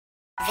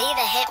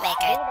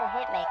VeTheHitMaker.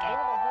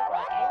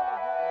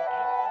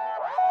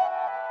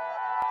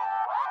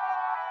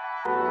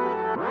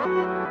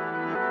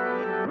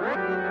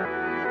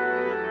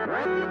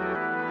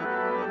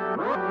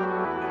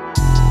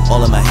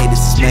 All of my haters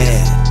is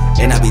mad,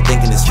 and I be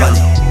thinking it's funny,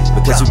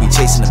 because we be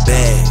chasing the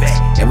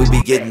bag, and we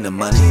be getting the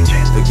money.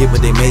 Forget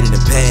what they made in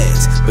the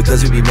past,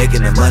 because we be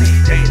making the money.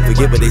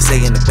 Forget what they say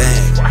in the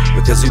bag,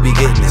 because we be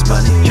getting this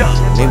money.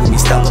 Maybe we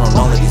stopping on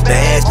all of these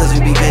bags, cause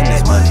we be getting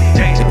this money.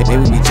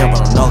 Maybe we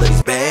jumping on all of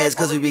these bags,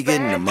 cause we be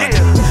getting the money.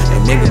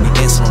 And maybe we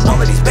dancing on all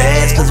of these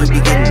bags, cause we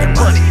be getting the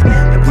money.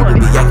 And people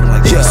be acting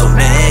like they so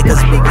mad, cause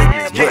we be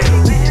getting this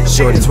money.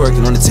 Shorty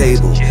twerking on the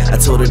table,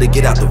 I told her to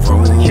get out the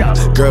room.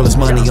 Girl, it's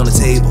money on the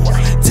table,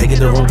 take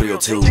it to room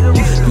 302.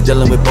 You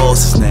dealing with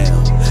bosses now,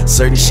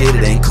 certain shit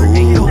it ain't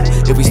cool.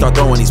 If we start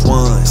throwing these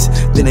ones,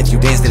 then if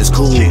you dance then it's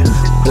cool.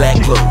 Black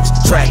clothes,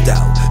 tracked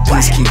out,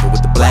 peacekeeper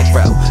with the black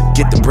route.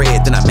 Get the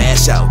bread, then I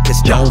mash out,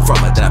 catch dome from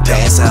it, then I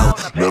pass out.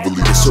 Never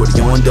leave the shorty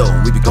on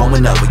dome, we be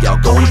going up, but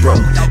y'all going broke.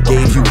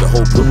 Gave you the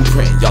whole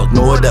blueprint, y'all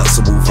ignored us,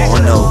 so move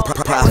on, no.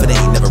 Prophet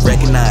ain't never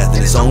recognized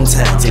in his own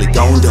town till he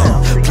gone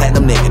dumb.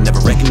 Platinum nigga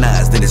never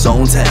recognized in his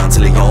own town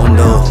till he gone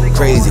know.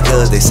 Crazy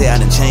cause they say I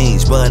done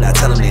changed, but I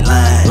tell them they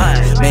lying.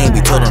 Man,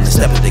 we told them to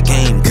step up the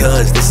game,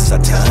 cause this is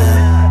our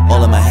time.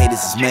 All of my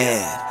haters is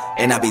mad,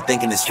 and I be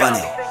thinking it's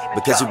funny,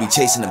 because we be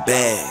chasing the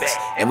bags,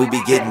 and we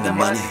be getting the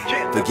money.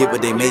 Forget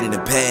what they made in the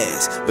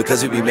past,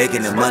 because we be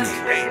making the money.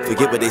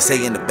 Forget what they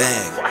say in the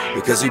bag,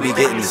 because we be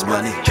getting this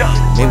money.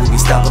 Maybe we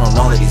be stopping on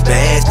all of these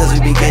bags, cause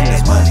we be getting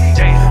this money.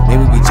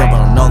 Maybe we be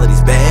jumping on all of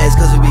these bags,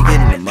 cause we be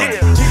getting the money.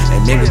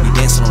 And maybe we be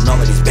dancing on all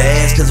of these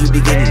bags, cause we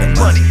be getting the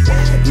money.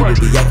 And people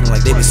be acting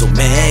like they be so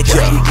mad,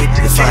 cause we get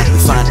the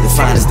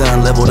fine is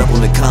done, leveled up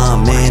on the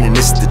calm, man, and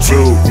this is the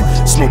truth.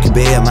 Smoking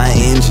Bear, my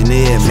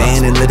engineer,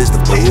 man, and lit is the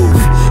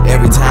booth.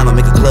 Every time I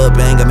make a club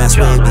banger, man, I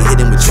swear it be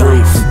hitting with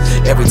truth.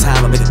 Every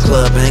time I make a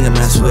club banger,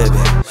 man, I swear it be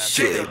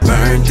shit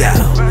burned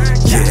out,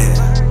 yeah.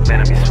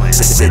 I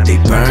said they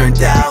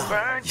burned out,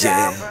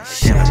 yeah.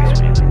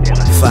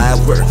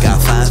 Firework,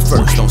 I'll find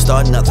first. Don't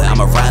start nothing,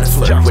 I'ma ride a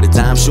flirt. With a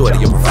dime shorty,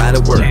 you'll provide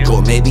a work.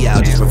 Or maybe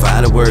I'll just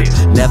provide a word.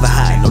 Never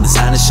hide, no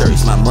designer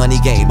shirts. My money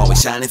game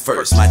always shining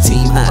first. My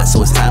team hot,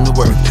 so it's time to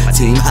work.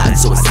 Team hot,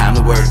 so it's time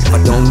to work. If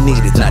I don't need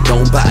it, then I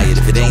don't buy it.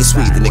 If it ain't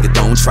sweet, then nigga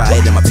don't try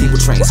it. And my people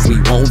train, so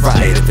we won't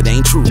riot. If it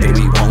ain't true, then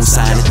we won't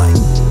sign it. Like,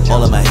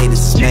 all of my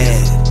haters is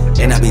mad,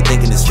 and I be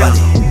thinking it's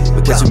funny,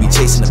 because we be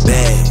chasing the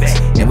bags,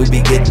 and we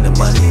be getting the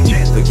money.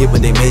 Forget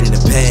what they made in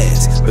the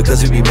past,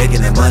 because we be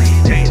making the money.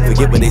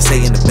 Forget what they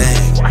say in the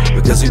bag,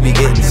 because we be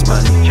getting this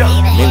money.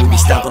 Maybe we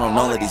be stopping on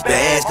all of these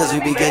bags, cause we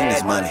be getting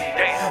this money.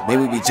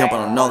 Maybe we be jumping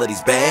on all of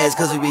these bags,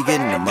 cause we be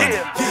getting the money.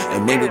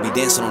 And maybe we be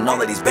dancing on all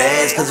of these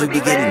bags, cause we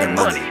be getting the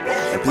money.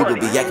 And people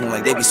be acting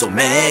like they be so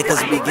mad, cause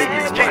we be getting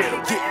this money.